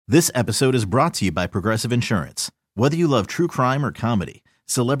This episode is brought to you by Progressive Insurance. Whether you love true crime or comedy,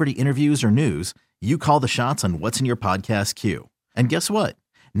 celebrity interviews or news, you call the shots on what's in your podcast queue. And guess what?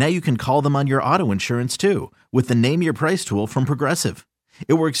 Now you can call them on your auto insurance too with the Name Your Price tool from Progressive.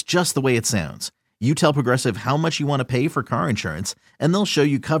 It works just the way it sounds. You tell Progressive how much you want to pay for car insurance, and they'll show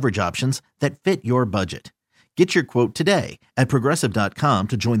you coverage options that fit your budget. Get your quote today at Progressive.com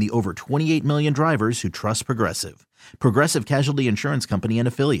to join the over 28 million drivers who trust Progressive. Progressive Casualty Insurance Company and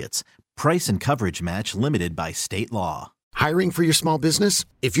Affiliates. Price and coverage match limited by state law. Hiring for your small business?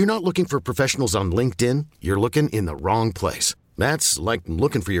 If you're not looking for professionals on LinkedIn, you're looking in the wrong place. That's like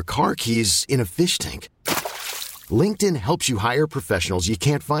looking for your car keys in a fish tank. LinkedIn helps you hire professionals you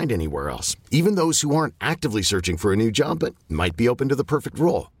can't find anywhere else, even those who aren't actively searching for a new job but might be open to the perfect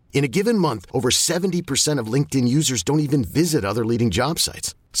role. In a given month, over 70% of LinkedIn users don't even visit other leading job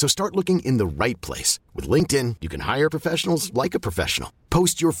sites. So start looking in the right place. With LinkedIn, you can hire professionals like a professional.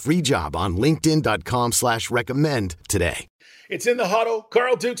 Post your free job on linkedin.com/recommend today. It's In the Huddle.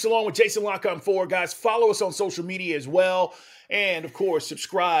 Carl Dukes along with Jason Locke on 4. Guys, follow us on social media as well. And, of course,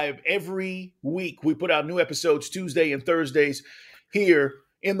 subscribe every week. We put out new episodes Tuesday and Thursdays here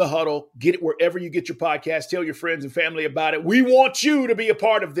in the Huddle. Get it wherever you get your podcast. Tell your friends and family about it. We want you to be a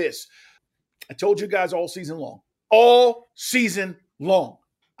part of this. I told you guys all season long. All season long.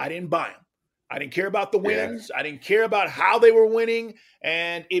 I didn't buy them. I didn't care about the wins. I didn't care about how they were winning.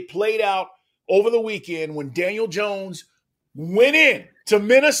 And it played out over the weekend when Daniel Jones went in to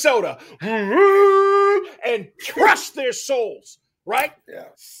Minnesota and crushed their souls, right? Yeah.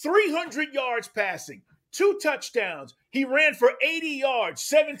 300 yards passing, 2 touchdowns. He ran for 80 yards,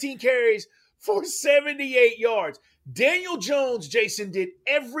 17 carries for 78 yards. Daniel Jones, Jason, did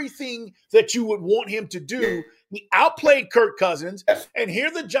everything that you would want him to do. He outplayed Kirk Cousins, and here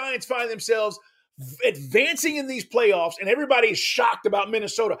the Giants find themselves advancing in these playoffs, and everybody is shocked about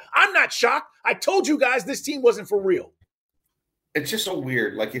Minnesota. I'm not shocked. I told you guys this team wasn't for real. It's just so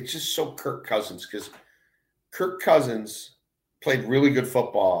weird. Like, it's just so Kirk Cousins, because Kirk Cousins played really good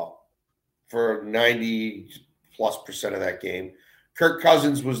football for 90+% of that game. Kirk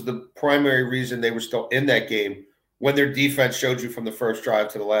Cousins was the primary reason they were still in that game when their defense showed you from the first drive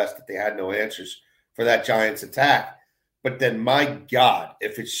to the last that they had no answers for that Giants attack. But then, my God,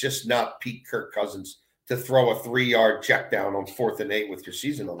 if it's just not Pete Kirk Cousins to throw a 3-yard check down on 4th and 8 with your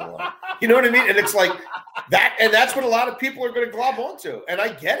season on the line. You know what I mean? And it's like that, and that's what a lot of people are going to glob onto. And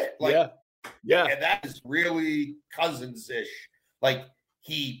I get it. Like, yeah. And that is really Cousins-ish. Like,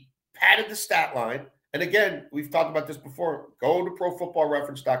 he padded the stat line. And again, we've talked about this before. Go to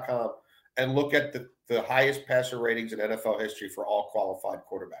ProFootballReference.com and look at the highest passer ratings in NFL history for all qualified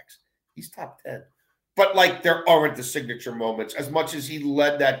quarterbacks. He's top 10. But, like, there aren't the signature moments as much as he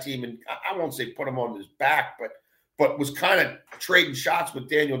led that team. And I won't say put him on his back, but was kind of trading shots with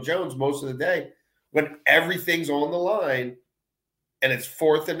Daniel Jones most of the day. When everything's on the line and it's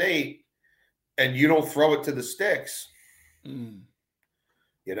 4th and 8 and you don't throw it to the sticks,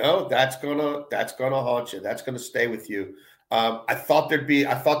 you know, that's gonna haunt you. That's gonna stay with you. I thought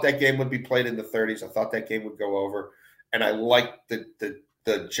that game would be played in the 30s. I thought that game would go over, and I liked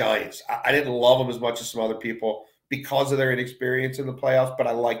the Giants. I didn't love them as much as some other people because of their inexperience in the playoffs, but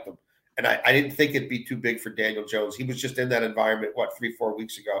I liked them. And I didn't think it'd be too big for Daniel Jones. He was just in that environment, 3-4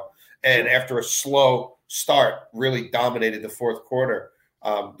 weeks ago. And after a slow start, really dominated the fourth quarter.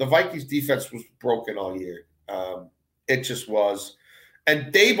 The Vikings defense was broken all year. It just was.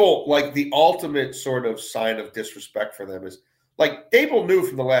 And Dable, like, the ultimate sort of sign of disrespect for them is, like, Dable knew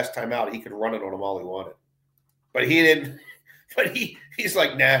from the last time out he could run it on him all he wanted. But he didn't. But he's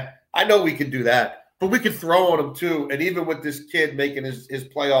like, nah, I know we can do that. But we can throw on him too. And even with this kid making his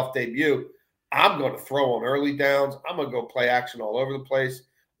playoff debut, I'm going to throw on early downs. I'm going to go play action all over the place.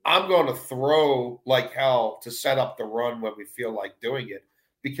 I'm going to throw like hell to set up the run when we feel like doing it,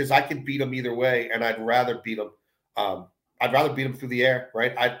 because I can beat him either way, and I'd rather beat him. I'd rather beat him through the air,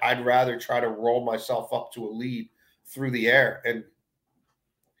 right? I'd rather try to roll myself up to a lead through the air. And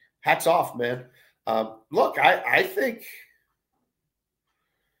hats off, man. Look, I think –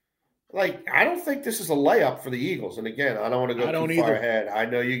 like, I don't think this is a layup for the Eagles. And again, I don't want to go too far ahead. I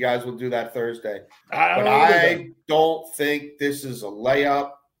know you guys will do that Thursday. I don't think this is a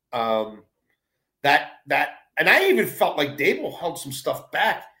layup. And I even felt like Dable held some stuff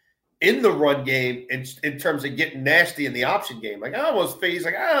back in the run game in terms of getting nasty in the option game. Like, I almost feel he's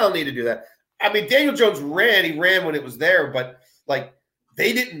like, I don't need to do that. I mean, Daniel Jones ran. He ran when it was there. But, like,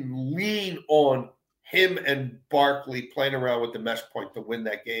 they didn't lean on him and Barkley playing around with the mesh point to win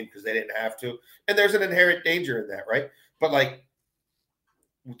that game because they didn't have to. And there's an inherent danger in that, right? But, like,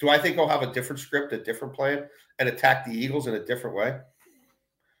 do I think he'll have a different script, a different plan, and attack the Eagles in a different way?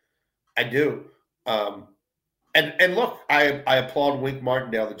 I do. And look, I applaud Wink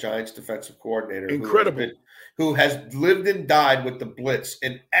Martindale, the Giants defensive coordinator. Incredible. Who has lived and died with the blitz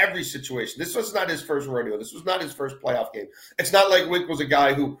in every situation. This was not his first rodeo. This was not his first playoff game. It's not like Wink was a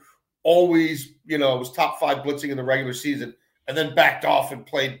guy who always, was top 5 blitzing in the regular season and then backed off and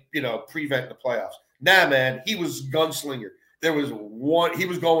played, prevent in the playoffs. Nah, man, he was gunslinger. There was he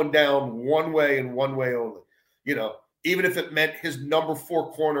was going down one way and one way only. Even if it meant his number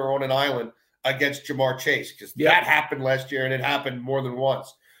 4 corner on an island against Jamar Chase, because that happened last year and it happened more than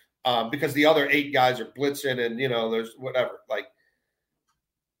once. Because the other 8 guys are blitzing and, there's whatever. Like,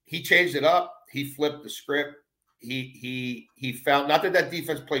 he changed it up. He flipped the script. He found, not that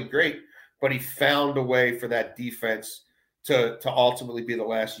defense played great, but he found a way for that defense to ultimately be the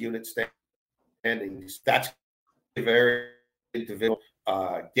last unit standing. That's a very individual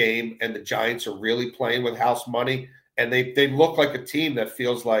game, and the Giants are really playing with house money, and they look like a team that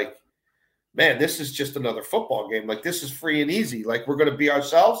feels like, man, this is just another football game. Like, this is free and easy. Like, we're going to be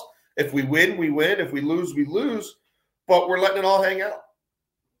ourselves. If we win, we win. If we lose, we lose. But we're letting it all hang out.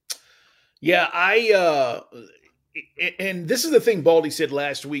 Yeah, and this is the thing Baldy said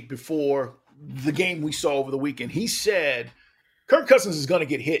last week before the game we saw over the weekend. He said Kirk Cousins is going to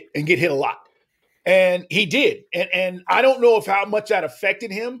get hit and get hit a lot. And he did. And I don't know how much that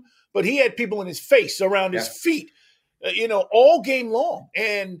affected him, but he had people in his face, around his feet, all game long.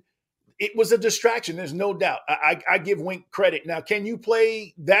 And it was a distraction. There's no doubt. I give Wink credit. Now, can you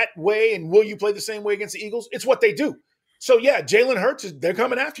play that way, and will you play the same way against the Eagles? It's what they do. So, yeah, Jalen Hurts, they're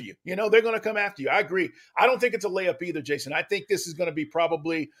coming after you. They're going to come after you. I agree. I don't think it's a layup either, Jason. I think this is going to be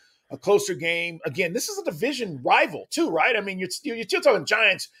probably a closer game. Again, this is a division rival too, right? I mean, you're still talking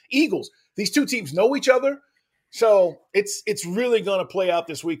Giants, Eagles. These two teams know each other. So it's really going to play out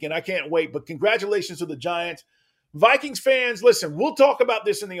this weekend. I can't wait. But congratulations to the Giants. Vikings fans, listen, we'll talk about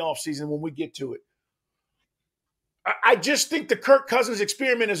this in the offseason when we get to it. I just think the Kirk Cousins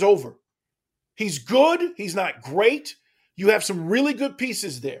experiment is over. He's good. He's not great. You have some really good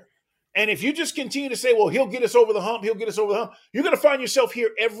pieces there. And if you just continue to say, well, he'll get us over the hump, you're going to find yourself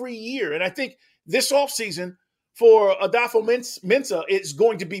here every year. And I think this offseason for Adolfo Mensa is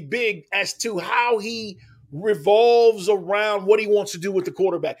going to be big as to how he revolves around what he wants to do with the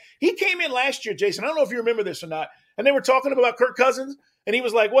quarterback. He came in last year, Jason. I don't know if you remember this or not. And they were talking about Kirk Cousins. And he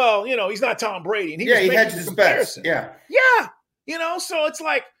was like, well, he's not Tom Brady. And he hedged his bets. Yeah. So it's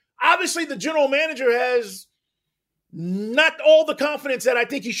like, obviously the general manager has not all the confidence that I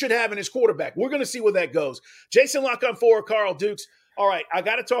think he should have in his quarterback. We're going to see where that goes. Jason Lock on 4, Carl Dukes. All right, I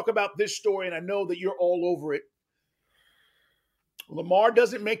got to talk about this story, and I know that you're all over it. Lamar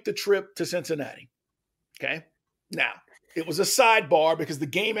doesn't make the trip to Cincinnati. Okay? Now, it was a sidebar because the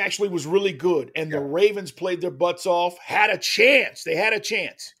game actually was really good, and the Ravens played their butts off, had a chance. They had a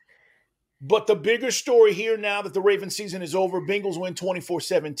chance. But the bigger story here now that the Ravens season is over, Bengals win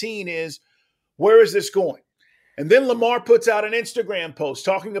 24-17 is, where is this going? And then Lamar puts out an Instagram post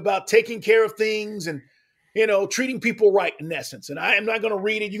talking about taking care of things and, treating people right in essence. And I am not going to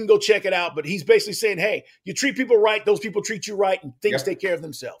read it. You can go check it out. But he's basically saying, hey, you treat people right, those people treat you right, and things take care of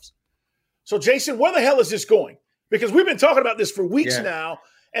themselves. So, Jason, where the hell is this going? Because we've been talking about this for weeks now.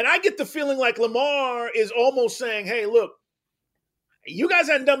 And I get the feeling like Lamar is almost saying, hey, look, you guys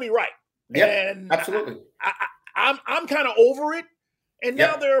hadn't done me right. Yeah, and absolutely. I'm kind of over it. And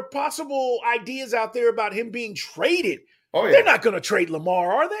now there are possible ideas out there about him being traded. Oh, yeah. They're not going to trade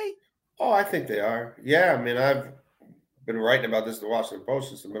Lamar, are they? Oh, I think they are. Yeah, I mean, I've been writing about this in the Washington Post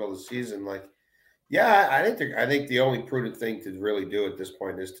since the middle of the season. Like, I think the only prudent thing to really do at this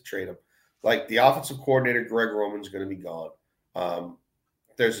point is to trade him. Like, the offensive coordinator, Greg Roman's going to be gone.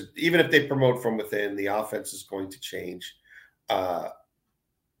 Even if they promote from within, the offense is going to change.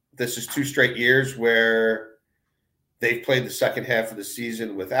 This is 2 straight years where they've played the second half of the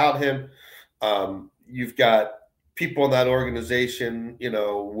season without him. You've got people in that organization,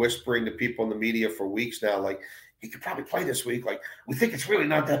 whispering to people in the media for weeks now, like, he could probably play this week. Like, we think it's really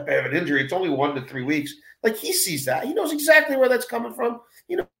not that bad of an injury. It's only 1 to 3 weeks. Like, he sees that. He knows exactly where that's coming from.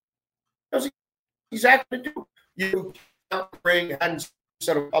 Knows exactly what to do. You hadn't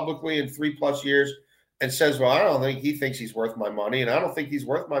said it publicly in 3+ years and says, well, I don't think he thinks he's worth my money, and I don't think he's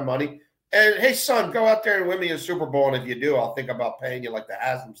worth my money. And, hey, son, go out there and win me a Super Bowl, and if you do, I'll think about paying you like the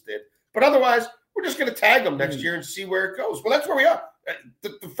Haslam's did. But otherwise, we're just going to tag him next year and see where it goes. Well, that's where we are.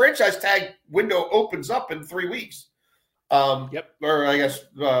 The franchise tag window opens up in 3 weeks. Or I guess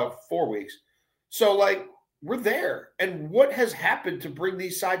 4 weeks. So, like, we're there. And what has happened to bring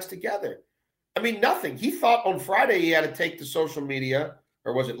these sides together? I mean, nothing. He thought on Friday he had to take to social media,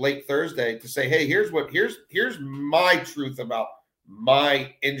 or was it late Thursday, to say, hey, here's my truth about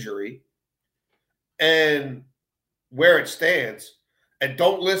my injury and where it stands, and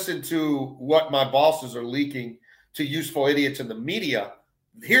don't listen to what my bosses are leaking to useful idiots in the media.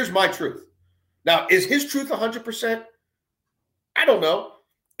 Here's my truth. Now, is his truth 100%? I don't know.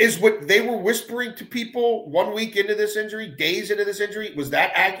 Is what they were whispering to people 1 week into this injury, days into this injury, was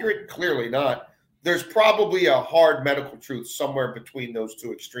that accurate? Clearly not. There's probably a hard medical truth somewhere between those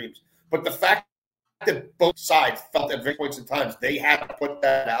two extremes. But the fact that both sides felt at various points in times they had to put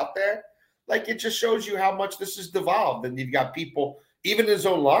that out there, like, it just shows you how much this has devolved. And you've got people, even in his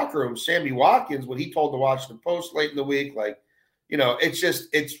own locker room, Sammy Watkins, what he told the Washington Post late in the week, like, you know,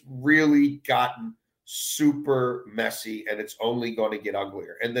 it's really gotten super messy, and it's only going to get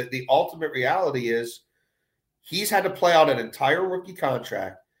uglier. And the ultimate reality is he's had to play out an entire rookie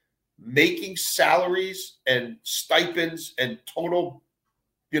contract, making salaries and stipends and total,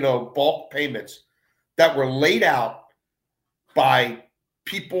 you know, bulk payments that were laid out by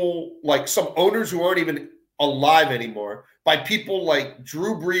people like some owners who aren't even alive anymore, by people like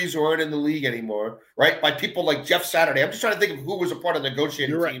Drew Brees who aren't in the league anymore, right? By people like Jeff Saturday. I'm just trying to think of who was a part of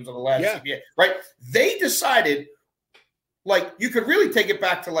negotiating teams on the last CBA, right? They decided, like, you could really take it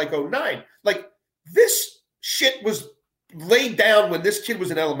back to like 2009. Like, this shit was laid down when this kid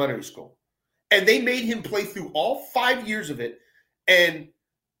was in elementary school. And they made him play through all 5 years of it. And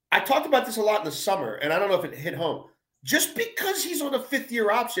I talked about this a lot in the summer, and I don't know if it hit home. Just because he's on a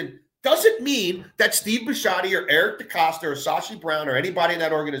fifth-year option doesn't mean that Steve Bisciotti or Eric DeCosta or Sashi Brown or anybody in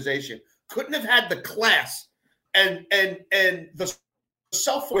that organization couldn't have had the class and the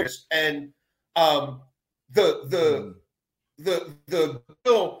self-awareness and the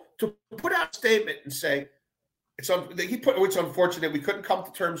will to put out a statement and say it's unfortunate we couldn't come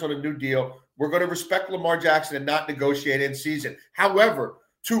to terms on a new deal. We're going to respect Lamar Jackson and not negotiate in season. However,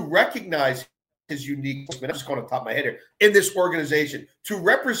 to recognize his unique, I'm just going on top of my head here, in this organization, to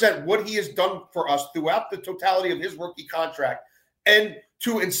represent what he has done for us throughout the totality of his rookie contract, and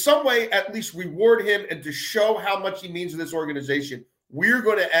to in some way at least reward him and to show how much he means to this organization, we're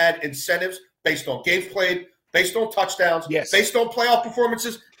going to add incentives based on games played, based on touchdowns, based on playoff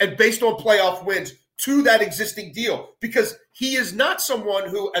performances, and based on playoff wins to that existing deal. Because he is not someone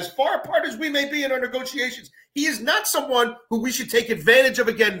who, as far apart as we may be in our negotiations, he is not someone who we should take advantage of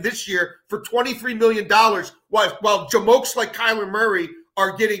again this year for $23 million while jamokes like Kyler Murray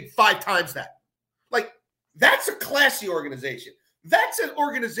are getting 5 times that. Like, that's a classy organization. That's an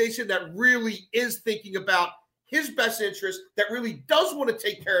organization that really is thinking about his best interest, that really does want to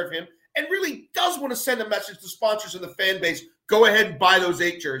take care of him, and really does want to send a message to sponsors and the fan base, go ahead and buy those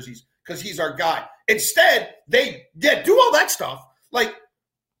 8 jerseys because he's our guy. Instead, they do all that stuff. Like,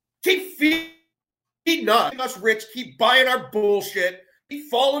 keep feeding us rich, keep buying our bullshit, keep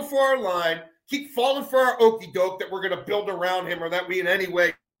falling for our line, keep falling for our okie doke that we're going to build around him or that we in any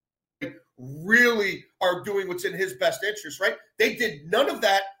way really are doing what's in his best interest, right? They did none of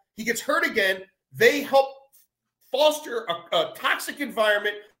that. He gets hurt again. They help foster a toxic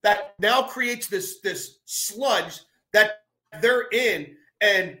environment that now creates this sludge that they're in.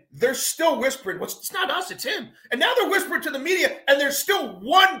 And they're still whispering, well, it's not us, it's him. And now they're whispering to the media, and there's still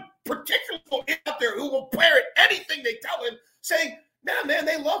one particular out there who will parrot anything they tell him, saying, nah, man,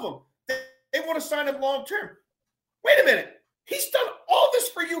 they love him. They want to sign him long term. Wait a minute. He's done all this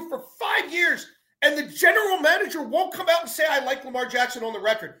for you for 5 years, and the general manager won't come out and say, I like Lamar Jackson on the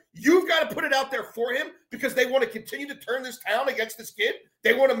record. You've got to put it out there for him because they want to continue to turn this town against this kid.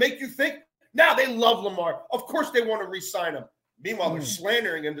 They want to make you think, now they love Lamar. Of course they want to re-sign him. Meanwhile, they're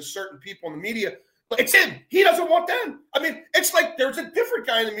slandering him to certain people in the media. It's him. He doesn't want them. I mean, it's like there's a different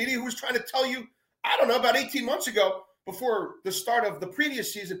guy in the media who was trying to tell you, I don't know, about 18 months ago, before the start of the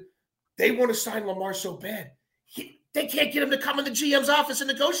previous season, they want to sign Lamar so bad. They can't get him to come in the GM's office and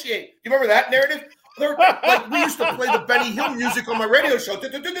negotiate. You remember that narrative? Like, we used to play the Benny Hill music on my radio show.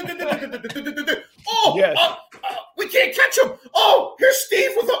 We can't catch him. Oh, here's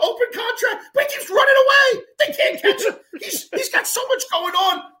Steve with an open contract, but he keeps running away. They can't catch him. He's got so much going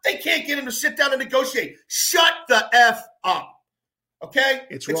on. They can't get him to sit down and negotiate. Shut the F up. Okay?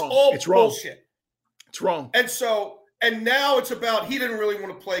 It's wrong. All it's wrong. bullshit. It's wrong. And now it's about he didn't really want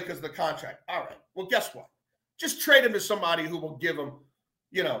to play because of the contract. All right. Well, guess what? Just trade him to somebody who will give him,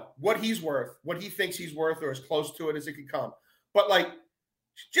 you know, what he's worth, what he thinks he's worth, or as close to it as it can come. But, like,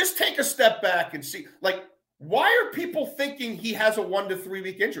 just take a step back and see, like, why are people thinking he has a 1 to 3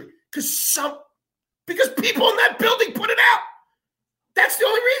 week injury? Because people in that building put it out. That's the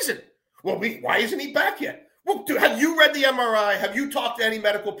only reason. Well, why isn't he back yet? Well, dude, have you read the MRI? Have you talked to any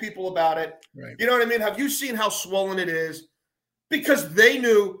medical people about it? Right. You know what I mean? Have you seen how swollen it is? Because they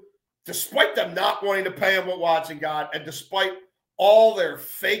knew, despite them not wanting to pay him what Watson got, and despite all their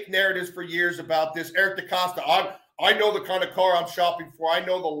fake narratives for years about this. Eric DaCosta, I know the kind of car I'm shopping for. I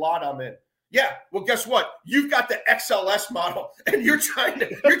know the lot I'm in. Yeah, well, guess what? You've got the XLS model, and you're trying to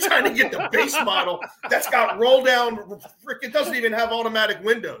get the base model that's got roll down. It doesn't even have automatic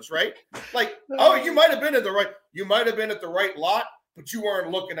windows, right? Like, oh, you might have been at the right lot, but you weren't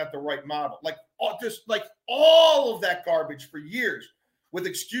looking at the right model. Like, all of that garbage for years, with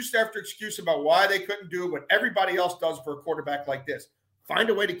excuse after excuse about why they couldn't do what everybody else does for a quarterback like this. Find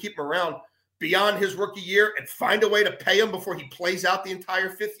a way to keep him around beyond his rookie year and find a way to pay him before he plays out the entire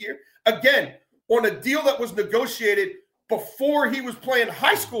fifth year. Again, on a deal that was negotiated before he was playing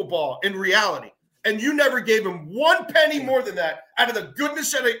high school ball in reality. And you never gave him one penny more than that out of the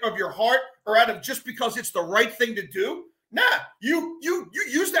goodness of your heart or out of just because it's the right thing to do. Nah, you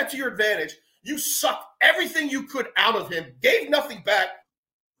use that to your advantage. You sucked everything you could out of him, gave nothing back,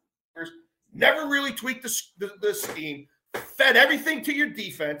 never really tweaked the scheme, fed everything to your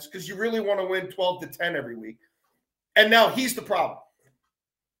defense because you really want to win 12-10 every week. And now he's the problem.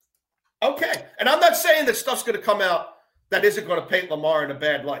 Okay. And I'm not saying that stuff's going to come out that isn't going to paint Lamar in a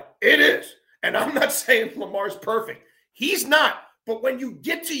bad light. It is. And I'm not saying Lamar's perfect. He's not. But when you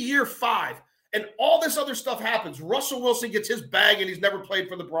get to year 5 and all this other stuff happens, Russell Wilson gets his bag and he's never played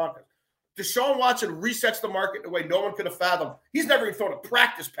for the Broncos. Deshaun Watson resets the market in a way no one could have fathomed. He's never even thrown a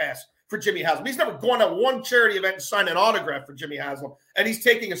practice pass for Jimmy Haslam. He's never gone to one charity event and signed an autograph for Jimmy Haslam. And he's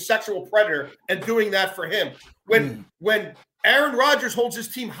taking a sexual predator and doing that for him. When Aaron Rodgers holds his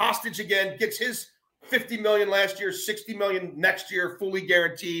team hostage again, gets his $50 million last year, $60 million next year, fully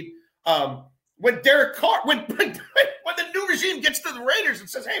guaranteed. When Derek Carr, when the new regime gets to the Raiders and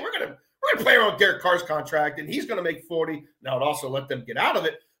says, "Hey, we're gonna play around with Derek Carr's contract, and he's gonna make 40." Now it also let them get out of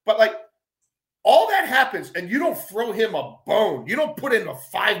it, but like all that happens, and you don't throw him a bone. You don't put in a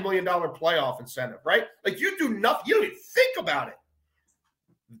 $5 million playoff incentive, right? Like you do nothing. You don't even think about it.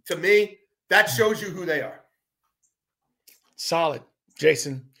 To me, that shows you who they are. Solid,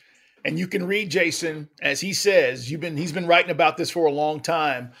 Jason. And you can read Jason, as he says, he's been writing about this for a long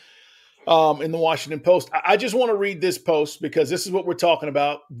time in the Washington Post. I just want to read this post because this is what we're talking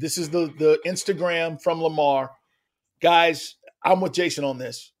about. This is the Instagram from Lamar. Guys, I'm with Jason on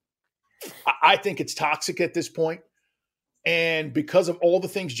this. I think it's toxic at this point. And because of all the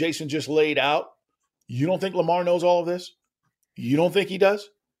things Jason just laid out, you don't think Lamar knows all of this? You don't think he does?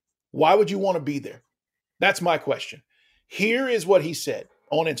 Why would you want to be there? That's my question. Here is what he said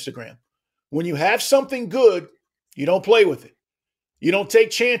on Instagram. When you have something good, you don't play with it. You don't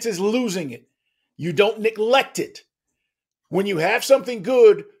take chances losing it. You don't neglect it. When you have something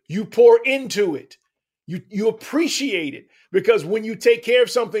good, you pour into it. You appreciate it because when you take care of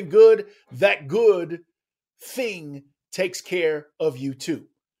something good, that good thing takes care of you too.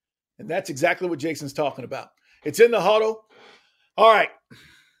 And that's exactly what Jason's talking about. It's in the huddle. All right.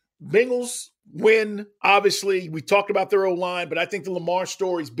 Bengals win. Obviously, we talked about their O-line, but I think the Lamar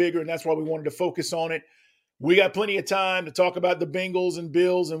story is bigger, and that's why we wanted to focus on it. We got plenty of time to talk about the Bengals and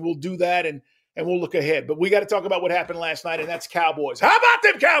Bills, and we'll do that, and we'll look ahead. But we got to talk about what happened last night, and that's Cowboys. How about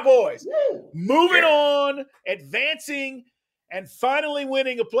them Cowboys? Woo! Moving on, advancing, and finally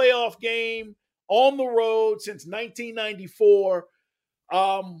winning a playoff game on the road since 1994.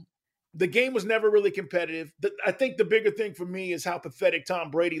 The game was never really competitive. I think the bigger thing for me is how pathetic Tom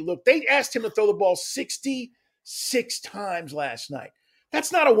Brady looked. They asked him to throw the ball 66 times last night.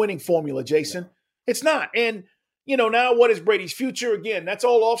 That's not a winning formula, Jason. It's not. And, now what is Brady's future? Again, that's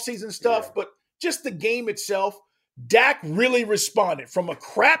all offseason stuff, but just the game itself, Dak really responded from a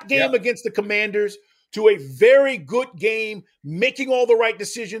crap game against the Commanders to a very good game, making all the right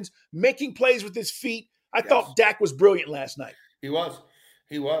decisions, making plays with his feet. I thought Dak was brilliant last night. He was.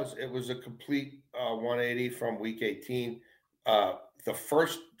 It was a complete 180 from Week 18. The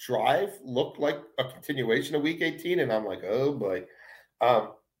first drive looked like a continuation of Week 18, and I'm like, oh, boy.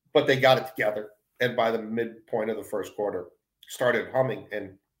 But they got it together, and by the midpoint of the first quarter, started humming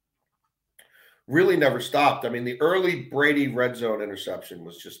and really never stopped. I mean, the early Brady red zone interception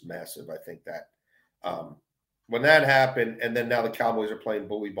was just massive. I think that when that happened, and then now the Cowboys are playing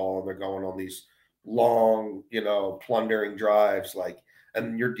bully ball, and they're going on these long, plundering drives,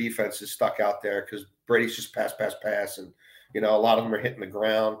 and your defense is stuck out there because Brady's just pass. And, a lot of them are hitting the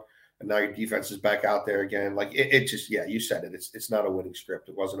ground. And now your defense is back out there again. It just, you said it. It's not a winning script.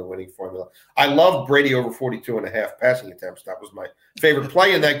 It wasn't a winning formula. I love Brady over 42.5 passing attempts. That was my favorite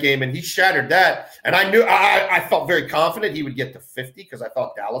play in that game. And he shattered that. And I felt very confident he would get to 50 because I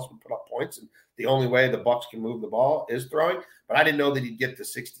thought Dallas would put up points. And the only way the Bucs can move the ball is throwing. But I didn't know that he'd get to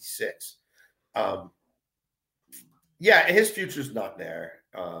 66. His future's not there.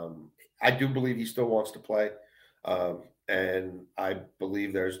 I do believe he still wants to play. And I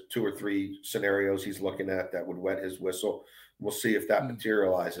believe there's 2 or 3 scenarios he's looking at that would wet his whistle. We'll see if that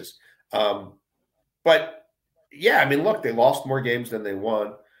materializes. But yeah, I mean, look, they lost more games than they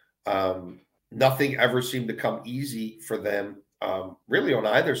won. Nothing ever seemed to come easy for them, really on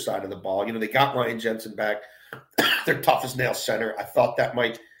either side of the ball. You know, they got Ryan Jensen back, their tough as nail center. I thought that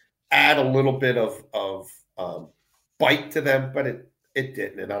might add a little bit of bite to them, but it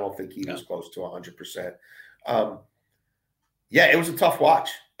didn't. And I don't think he was close to 100%. Yeah, it was a tough watch.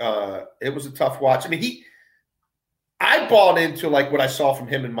 It was a tough watch. I mean, I bought into like what I saw from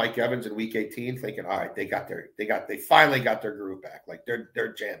him and Mike Evans in Week 18, thinking, all right, they finally got their groove back. Like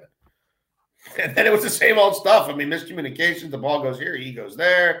they're jamming. And then it was the same old stuff. I mean, miscommunications. The ball goes here, he goes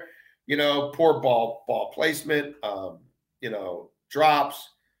there. You know, poor ball placement. Drops.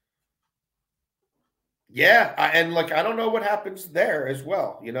 Yeah, and like I don't know what happens there as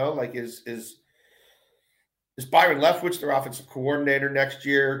well. You know, like is Byron Leftwich their offensive coordinator next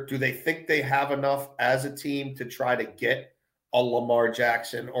year? Do they think they have enough as a team to try to get a Lamar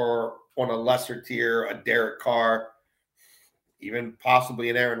Jackson or on a lesser tier, a Derek Carr, even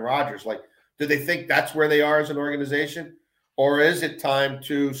possibly an Aaron Rodgers? Like, do they think that's where they are as an organization? Or is it time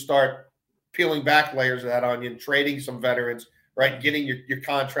to start peeling back layers of that onion, trading some veterans, right? Getting your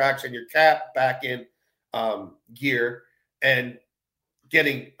contracts and your cap back in gear and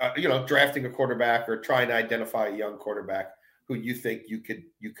getting, drafting a quarterback or trying to identify a young quarterback who you think you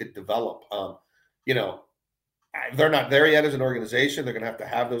could develop. They're not there yet as an organization. They're going to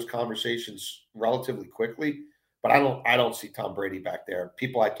have those conversations relatively quickly. But I don't see Tom Brady back there.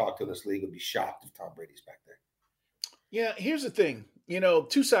 People I talk to in this league would be shocked if Tom Brady's back there. Yeah, here's the thing.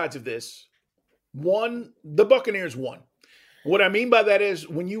 Two sides of this. One, the Buccaneers won. What I mean by that is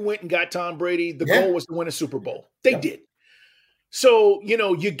when you went and got Tom Brady, the goal was to win a Super Bowl. They did. So,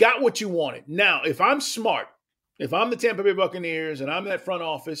 you got what you wanted. Now, if I'm smart, if I'm the Tampa Bay Buccaneers and I'm that front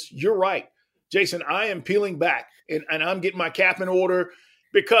office, you're right. Jason, I am peeling back and I'm getting my cap in order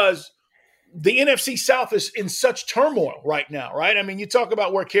because the NFC South is in such turmoil right now, right? I mean, you talk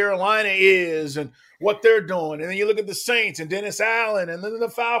about where Carolina is and what they're doing, and then you look at the Saints and Dennis Allen and then the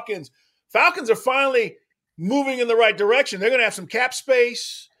Falcons. Falcons are finally moving in the right direction. They're going to have some cap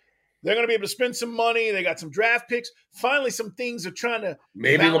space. They're going to be able to spend some money. They got some draft picks. Finally, some things are trying to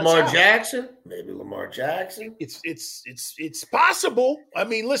maybe Lamar Jackson. Maybe Lamar Jackson. It's possible. I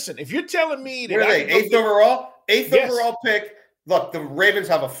mean, listen, if you're telling me that what are they, eighth overall pick. Look, the Ravens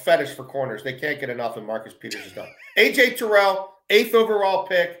have a fetish for corners. They can't get enough, and Marcus Peters is done. A.J. Terrell, 8th overall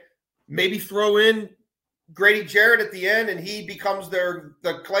pick. Maybe throw in Grady Jarrett at the end, and he becomes the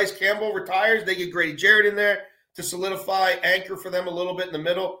Calais Campbell retires. They get Grady Jarrett in there to solidify, anchor for them a little bit in the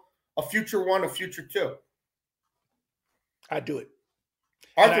middle. A future 1, a future 2. I'd do it.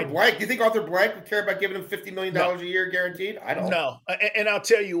 Arthur Blank. Do you think Arthur Blank would care about giving him $50 million a year guaranteed? I don't. No, and I'll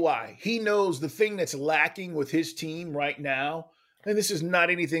tell you why. He knows the thing that's lacking with his team right now, and this is not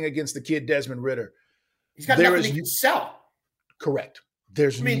anything against the kid Desmond Ridder. He's got nothing he can sell. Correct.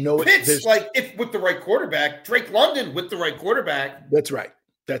 There's Pitts, if with the right quarterback, Drake London with the right quarterback. That's right.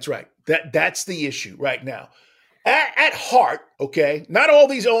 That's the issue right now. At heart, okay, not all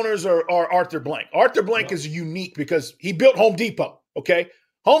these owners are Arthur Blank. Arthur Blank is unique because he built Home Depot, okay?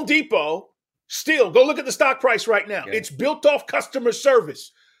 Home Depot, still, go look at the stock price right now. Yeah. It's built off customer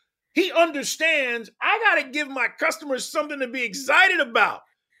service. He understands I got to give my customers something to be excited about.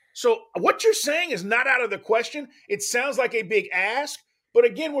 So what you're saying is not out of the question. It sounds like a big ask. But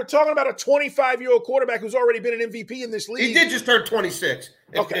again, we're talking about a 25-year-old quarterback who's already been an MVP in this league. He did just turn 26.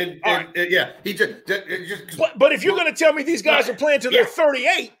 Okay. Yeah. He just but if you're going to tell me these guys are playing till they're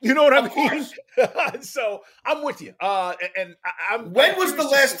 38, you know what I mean? So I'm with you. When was the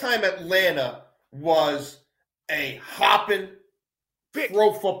last time Atlanta was a hopping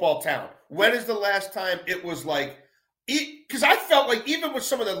pro football town? When is the last time it was like – because I felt like even with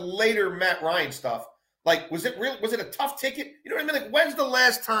some of the later Matt Ryan stuff, like, was it a tough ticket? You know what I mean? Like, when's the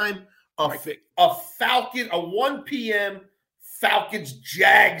last time a 1 p.m.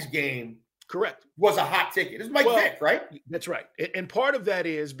 Falcons-Jags game was a hot ticket? It's Mike Vick, right? That's right. And part of that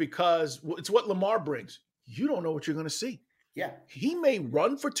is because it's what Lamar brings. You don't know what you're going to see. Yeah. He may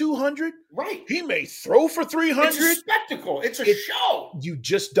run for 200. Right. He may throw for 300. It's a spectacle. It's a show. You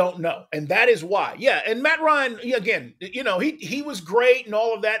just don't know. And that is why. Yeah. And Matt Ryan, again, he was great and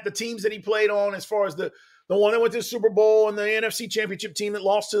all of that. The teams that he played on as far as the one that went to the Super Bowl and the NFC Championship team that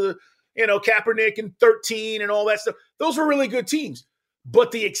lost to, Kaepernick in 2013 and all that stuff. Those were really good teams.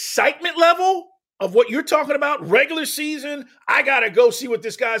 But the excitement level of what you're talking about, regular season, I got to go see what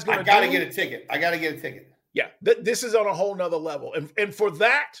this guy's going to do. I got to get a ticket. Yeah, this is on a whole nother level. And for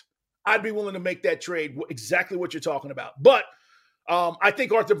that, I'd be willing to make that trade, exactly what you're talking about. But I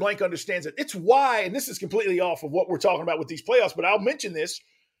think Arthur Blank understands it. It's why, and this is completely off of what we're talking about with these playoffs, but I'll mention this.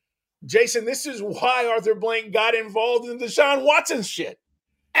 Jason, this is why Arthur Blank got involved in the Deshaun Watson shit.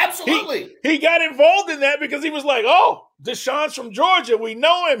 Absolutely. He got involved in that because he was like, oh, Deshaun's from Georgia. We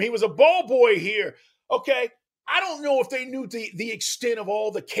know him. He was a ball boy here. Okay. I don't know if they knew the extent of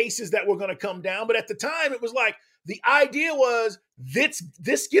all the cases that were going to come down, but at the time it was like the idea was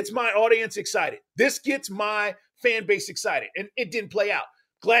this gets my audience excited. This gets my fan base excited. And it didn't play out.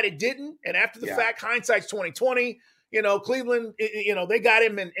 Glad it didn't. And after the fact, hindsight's 2020. Cleveland, they got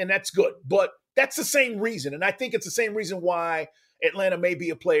him and that's good. But that's the same reason. And I think it's the same reason why Atlanta may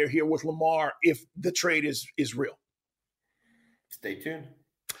be a player here with Lamar if the trade is real. Stay tuned.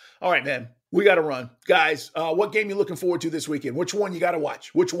 All right, man. We got to run. Guys, what game you looking forward to this weekend? Which one you got to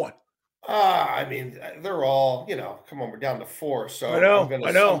watch? Which one? I mean, they're all, come on, we're down to 4. So I know.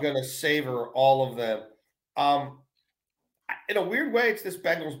 I'm going to savor all of them. In a weird way, it's this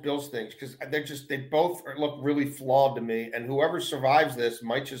Bengals-Bills thing because they both look really flawed to me. And whoever survives this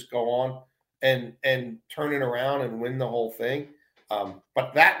might just go on and turn it around and win the whole thing.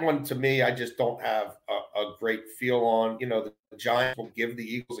 But that one, to me, I just don't have a great feel on. The Giants will give the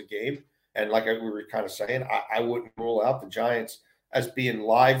Eagles a game. And like we were kind of saying, I wouldn't rule out the Giants as being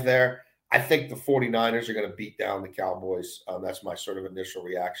live there. I think the 49ers are going to beat down the Cowboys. That's my sort of initial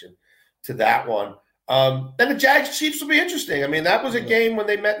reaction to that one. Then the Jags-Chiefs will be interesting. I mean, that was a game when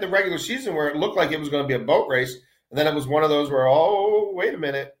they met in the regular season where it looked like it was going to be a boat race. And then it was one of those where, oh, wait a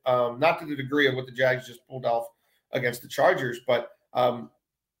minute. Not to the degree of what the Jags just pulled off against the Chargers. But,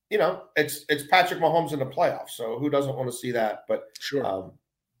 it's Patrick Mahomes in the playoffs. So who doesn't want to see that? But sure.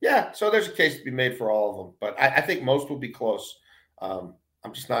 So there's a case to be made for all of them, but I think most will be close. I'm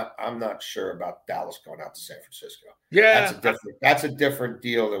not sure about Dallas going out to San Francisco. Yeah. That's a different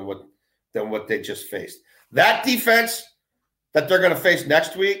deal than what they just faced. That defense that they're going to face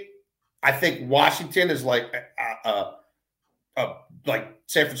next week, I think Washington is like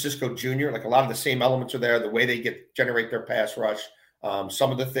San Francisco Junior. Like a lot of the same elements are there, the way they generate their pass rush,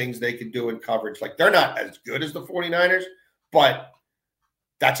 some of the things they can do in coverage. Like they're not as good as the 49ers, but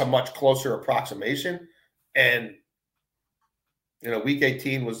that's a much closer approximation. And, week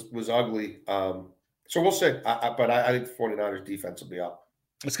 18 was ugly. So we'll see. But I think the 49ers defense will be up.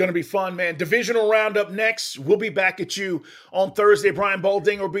 It's going to be fun, man. Divisional roundup next. We'll be back at you on Thursday. Brian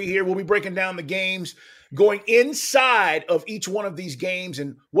Baldinger will be here. We'll be breaking down the games, going inside of each one of these games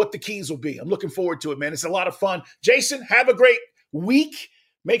and what the keys will be. I'm looking forward to it, man. It's a lot of fun. Jason, have a great week.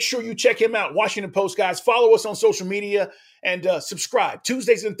 Make sure you check him out. Washington Post, guys. Follow us on social media and subscribe.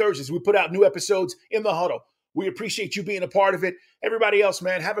 Tuesdays and Thursdays, we put out new episodes in the huddle. We appreciate you being a part of it. Everybody else,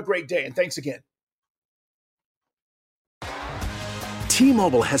 man, have a great day. And thanks again.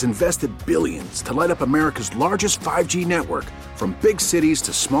 T-Mobile has invested billions to light up America's largest 5G network, from big cities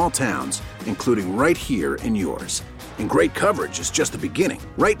to small towns, including right here in yours. And great coverage is just the beginning.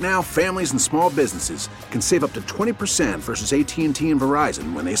 Right now, families and small businesses can save up to 20% versus AT&T and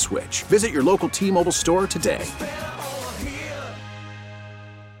Verizon when they switch. Visit your local T-Mobile store today.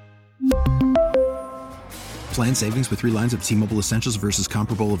 Plan savings with 3 lines of T-Mobile Essentials versus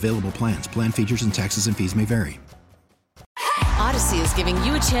comparable available plans. Plan features and taxes and fees may vary. Odyssey is giving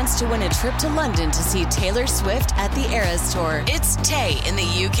you a chance to win a trip to London to see Taylor Swift at the Eras Tour. It's Tay in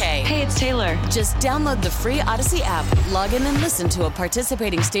the UK. Hey, it's Taylor. Just download the free Odyssey app, log in and listen to a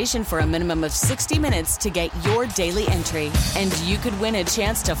participating station for a minimum of 60 minutes to get your daily entry. And you could win a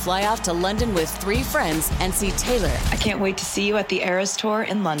chance to fly off to London with 3 friends and see Taylor. I can't wait to see you at the Eras Tour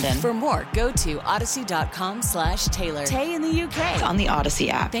in London. For more, go to odyssey.com/Taylor. Tay in the UK. It's on the Odyssey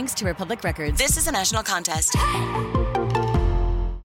app. Thanks to Republic Records. This is a national contest.